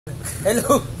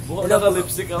Hello. Mukhang Hello.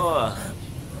 naka-lipstick ako ah.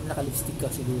 Naka-lipstick ka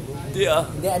siguro. Hindi ah.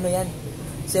 Hindi, ano yan?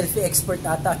 Selfie expert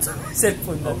ata.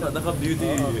 Cellphone na. Naka-beauty.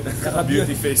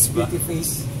 Naka-beauty face ba? Beauty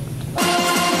face.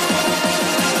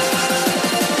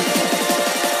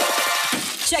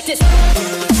 Check this.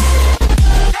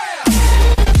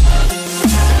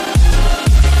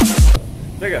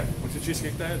 Teka,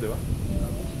 magsi-cheesecake tayo, di ba?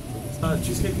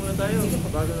 Cheesecake muna tayo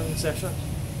bago ng session.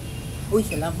 Uy,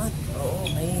 salamat. Oo.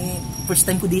 Ay, first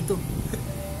time ko dito.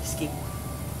 Cheesecake.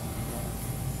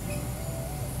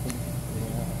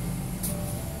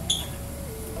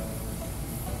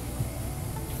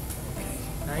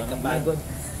 Ay, kapagod.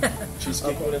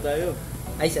 Cheesecake muna tayo.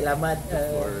 Ay, salamat.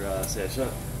 For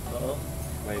session. Oo.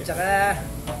 Tsaka,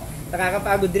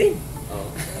 nakakapagod rin. Oo.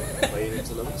 Mainit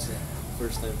sa labas.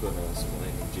 First time ko na sumakay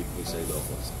ng jeepney sa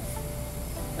Ilocos.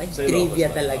 Ay,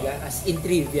 trivia talaga. As in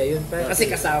trivia yun. Kasi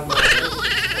kasama.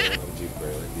 Oo, ng jeep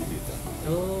pero hindi dito.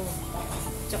 Oo.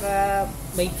 Tsaka,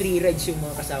 may free rides yung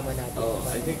mga kasama natin. Oo,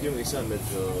 I think yung isa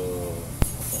medyo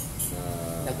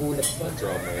nagulat pa.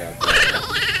 Drama yata.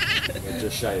 Medyo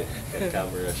shy.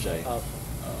 Camera shy.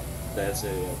 Dahil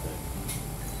sa'yo yata.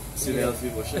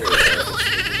 Sinelfie mo siya.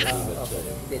 Nagulat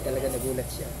siya. Hindi, talaga nagulat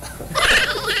siya.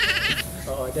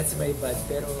 Oo, that's my bad.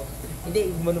 Pero, hindi,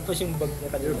 umano pa siyang bag na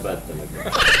kanina. You're bad talaga.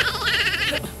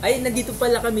 Ay, nandito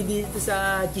pala kami dito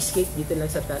sa cheesecake. Dito lang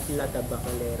sa La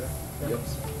Tabacalera. Yep.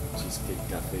 Cheesecake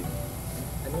Cafe.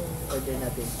 Anong order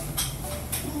natin?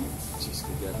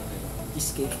 Cheesecake yata kayo.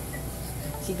 Cheesecake.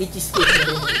 Sige, cheesecake na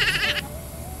rin.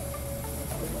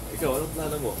 Ikaw, anong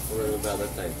plano mo for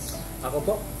Valentine's? Ako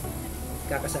po,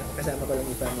 kasama ko lang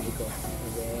yung family ko.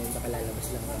 And then, makalalabas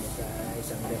lang kami sa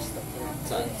isang restaurant.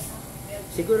 Saan?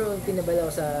 Siguro, pinabala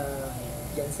ko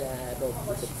dyan sa Rob.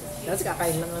 Tapos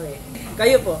kakain lang kami.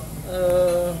 Kayo po,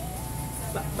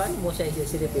 paano mo siya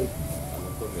i-celebrate? Ano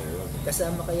po meron?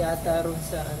 Kasama ka yata ron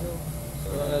sa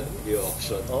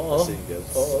i-auction. Oo. Singles.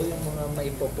 Oo, yung mga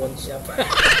may pawn shop.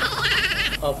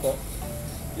 Opo.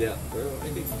 Yeah, pero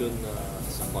I think dun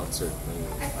sa concert,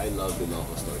 I Love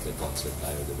Ilocos Norte concert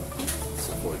tayo, diba?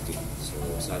 Sa 14. So,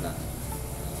 sana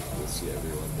we'll see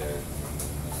everyone there.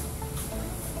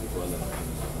 Hindi ko alam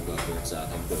kung gagawin sa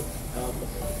akin doon.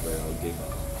 Pero game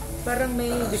ako. Parang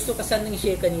may gusto ka sanang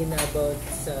i-share kanina about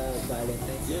sa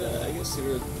Valentine's. Yeah, I guess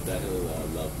siguro dahil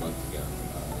love month nga.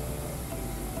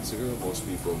 Siguro most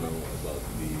people know about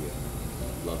the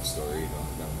love story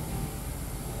ng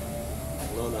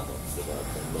lola ko, diba?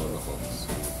 Ang lola ko,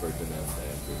 si Ferdinand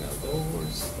and Ronaldo, of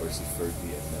course, or si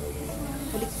Ferdy and Melody.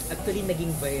 Actually,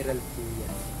 naging viral po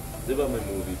yan. Diba may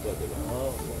movie pa, diba?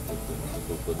 Oo.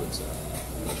 Tugtog dun sa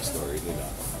love story nila.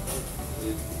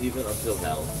 Even until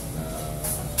now,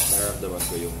 nararamdaman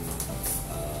ko yung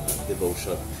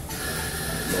devotion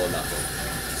ng lola ko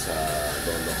sa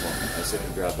lolo ko. As in,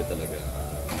 grabe talaga.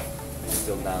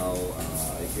 Until now,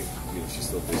 I think she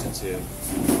still visits him.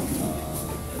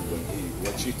 And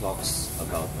when she talks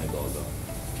about my lolo,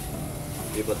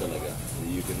 iba talaga.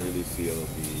 You can really feel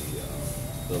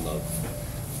the love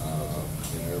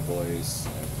in her voice.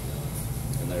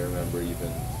 And I remember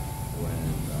even when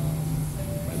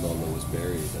my lolo was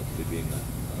buried at Libina,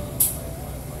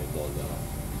 my lola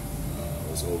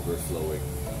was overflowing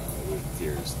with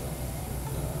tears.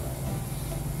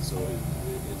 So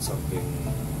it's something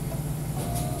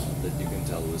that you can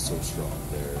tell was so strong,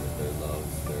 their love,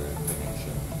 their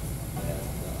connection. And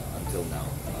until now,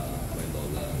 my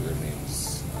lola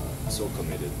remains so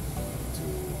committed to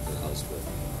her husband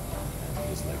and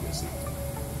his legacy.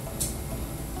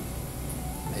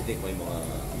 I think may mga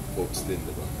quotes din,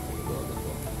 diba? May lola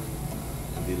ko.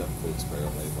 Hindi lang quotes, pero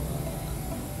may mga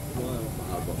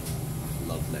mahabang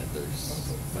love letters.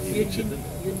 Mahilig siya din.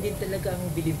 Yun din talaga ang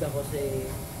believe ako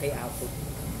kay Apong.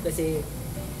 Kasi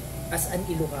as an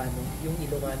Ilocano, yung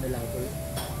Ilocano lover,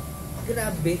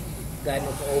 grabe,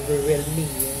 gano'n ka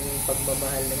overwhelming yung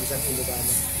pagmamahal ng isang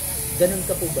Ilocano. Ganun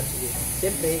ka po ba siguro?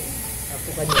 Siyempre, ako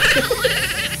kanina.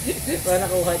 Para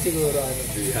nakuha siguro ano.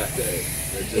 Hindi yata eh.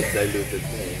 Medyo diluted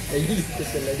na eh. Diluted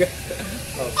talaga.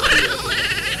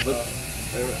 But,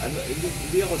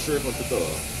 hindi ako sure kung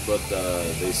totoo. But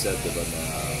they said, diba, na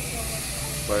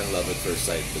parang love at first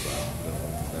sight, diba?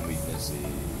 Na-meet niya si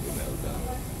Imelda.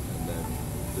 And then,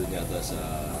 doon yata sa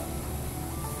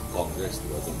Congress,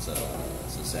 diba? Doon sa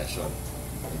session.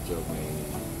 Medyo may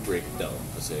breakdown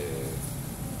kasi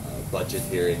budget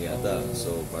hearing yata.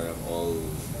 So, parang all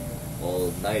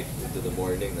night into the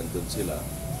morning, nandun sila.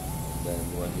 And then,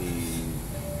 when he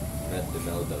met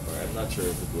Imelda, I'm not sure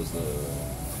if it was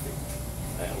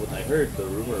what I heard, the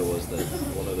rumor was that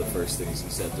one of the first things he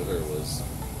said to her was,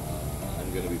 I'm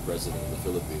I'm gonna be president of the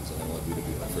Philippines and I want you to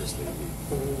be my first lady.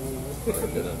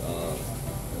 Parang ganun.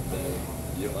 And then,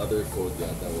 yung other quote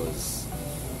that was,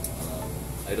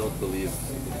 I don't believe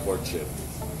in courtship,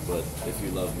 but if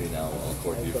you love me now, I'll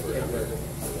court you forever.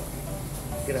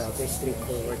 Grabe,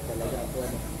 straightforward talaga ako.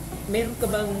 Meron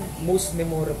ka bang most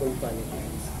memorable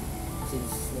Valentine's?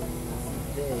 Since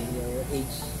your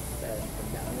age, tanda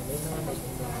ka na, may mga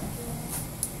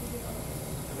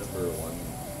I remember one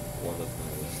of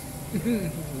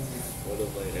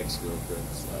my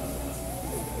ex-girlfriends,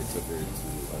 I took her to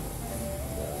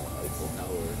the Eiffel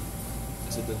Tower.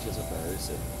 Kasi doon siya sa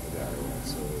Paris and mag-aaral.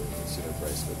 So,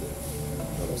 sinurprise ko din.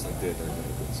 Tapos nag-dinner na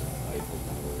doon sa Eiffel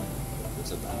Tower. Doon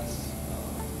sa taas.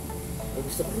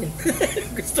 Gusto ko rin.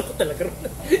 Gusto ko talaga rin.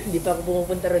 Hindi pa ako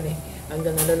pumupunta rin eh.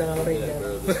 Hanggang ano lang ako rin. Yeah,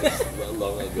 pero this was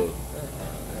long ago.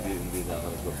 Hindi na ako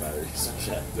nagpa-Paris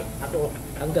masyado. Ako,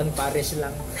 hanggang Paris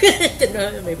lang.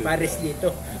 May Paris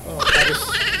dito. Oh, Paris.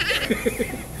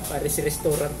 Paris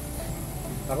restaurant.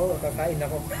 Ako, kakain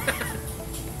ako.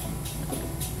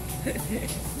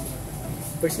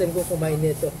 First time ko kumain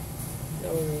nito.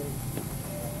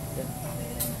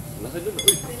 Laki nun.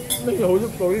 Uy!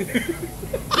 Nahulog ko.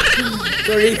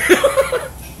 Sorry.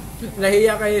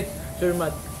 Nahiya kayo, Sir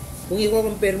Matt. Kung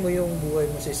i-compare mo yung buhay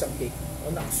mo sa isang cake,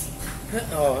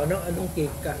 anong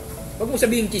cake ka? Huwag mo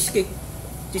sabihin cheesecake.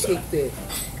 Cheesecake to eh.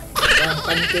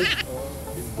 Pancake.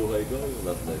 Yung buhay ko, yung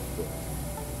love life ko.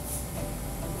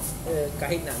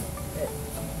 Kahit na.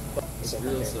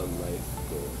 Siguro sa life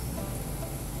ko,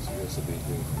 siguro sabihin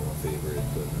ko yung mga favorite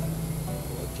ko na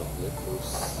mga chocolate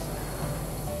toast.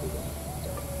 Diba?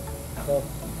 Ako,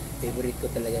 favorite ko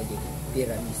talaga yung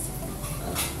tiramisu.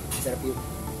 Sarap yun.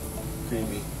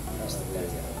 Creamy.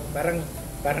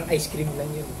 Parang ice cream lang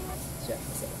yun. Siya,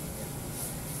 masarap.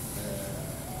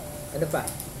 Ano pa?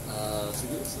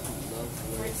 Siguro sa love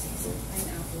life ko.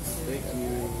 Thank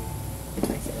you.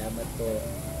 Ay, salamat po.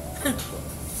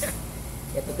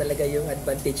 Ito talaga yung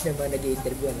advantage ng mga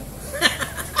nag-i-interview. Ano?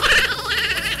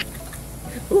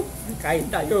 Kain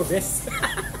tayo, bes.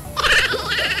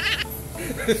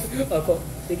 Opo,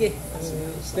 sige.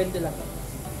 Spend lang.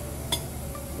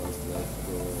 Love life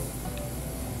ko.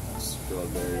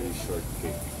 Strawberry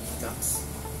shortcake. Nuts.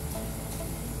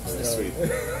 Sweet.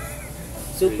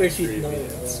 Super sweet, creamy no?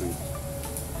 And sweet.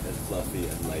 And fluffy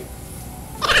and light.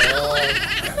 Oh.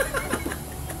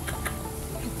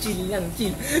 Chill lang,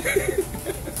 chill.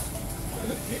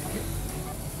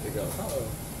 Ikaw?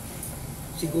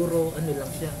 Siguro, ano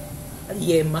lang siya.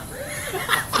 Yema.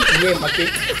 Yema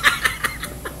cake.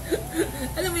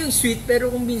 Alam mo yung sweet,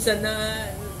 pero kung minsan na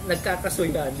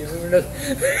nagkakasuyan, di ba?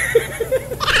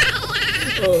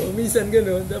 Minsan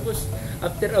gano'n. Tapos,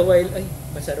 after a while, ay,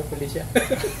 masarap ulit siya.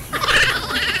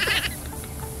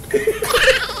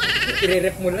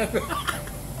 I-rep mo lang.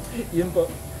 Yun po.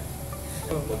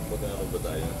 Mag-ano ba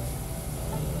tayo?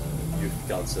 Youth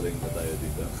counseling ba tayo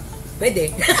dito?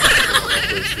 Pwede.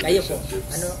 Kayo po.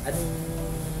 Anong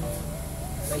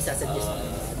may sasuggest mo?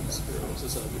 Siguro,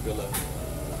 masasabi ko lang,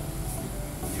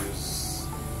 use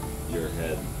your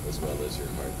head as well as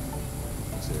your heart.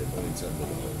 Kasi paminsan mo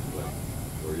naman, when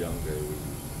we're younger,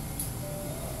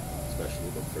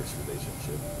 especially the first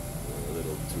relationship, we're a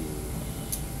little too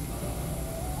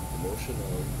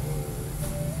emotional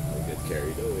or get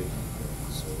carried away.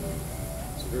 So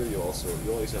siguro you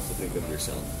always have to think of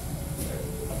yourself and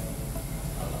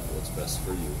what's best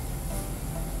for you.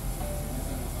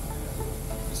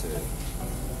 Kasi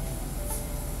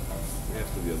we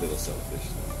have to be a little selfish.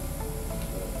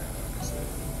 Kasi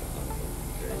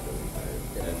carried away tayo.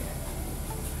 And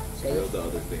siguro the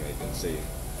other thing I can say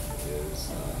is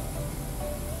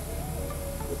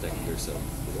protect yourself.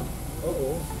 Diba?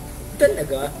 Oo.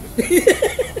 Talaga?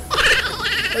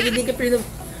 Pag hindi ka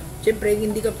siyempre,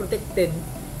 hindi ka protected.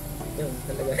 Yun,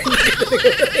 talaga.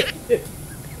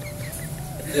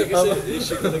 Kasi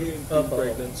issue talaga yung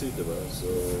pregnancy, diba? So,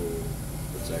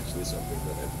 it's actually something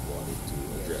that I've wanted to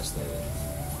address na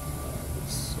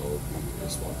let's all be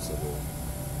responsible,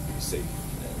 be safe,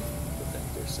 and protect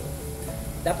yourself.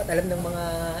 Dapat alam ng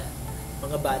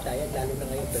mga bata yan, lalo na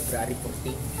ngayon, February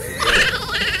 14.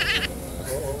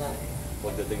 Oo nga.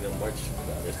 Pagdating ng March,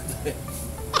 madami na tayo.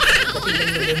 Pagdating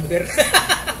ng November.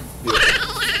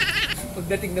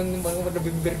 Pagdating ng mga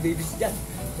November babies dyan.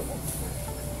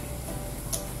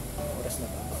 Oras na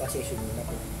pa. Baka-session muna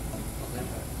po.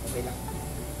 Okay lang.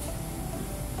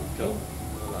 Ikaw,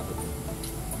 malakot mo.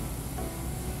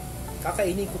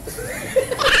 Kakainin ko to.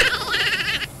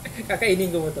 Kakainin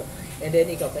ko mo to. And then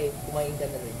ikaw, kumain ka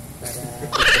na rin. Para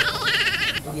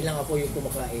hindi lang ako yung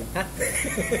kumakain. Ha?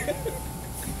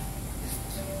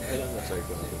 Kailan na-try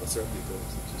ko. Masarap dito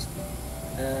sa cheesecake.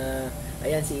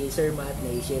 Ayan si Sir Matt,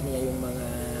 na-share niya yung mga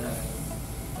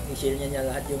i-share niya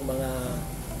lahat yung mga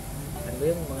ano ba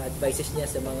yung mga advices niya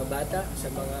sa mga bata, sa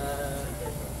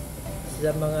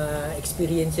mga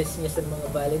experiences niya sa mga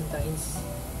Valentines,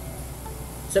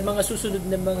 sa mga susunod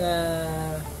na mga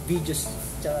videos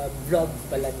tsaka vlog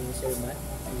pala ni Sir Matt.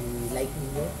 I-like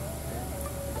niyo,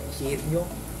 share niyo,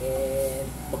 and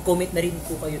mag-comment na rin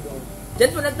po kayo doon.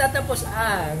 Diyan po nagtatapos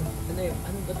ang ano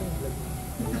ba itong vlog?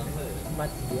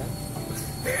 Matt vlog?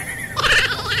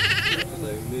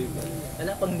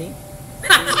 Wala pang name?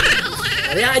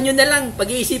 Hayaan nyo na lang,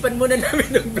 pag-iisipan muna namin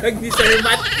ng vlog ni Sir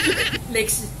Matt.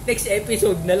 next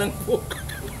episode na lang po.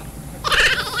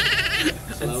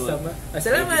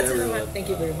 Salamat. Thank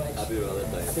you very much. Happy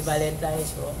Valentine's. Happy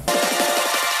Valentine's po.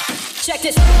 Check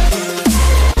this.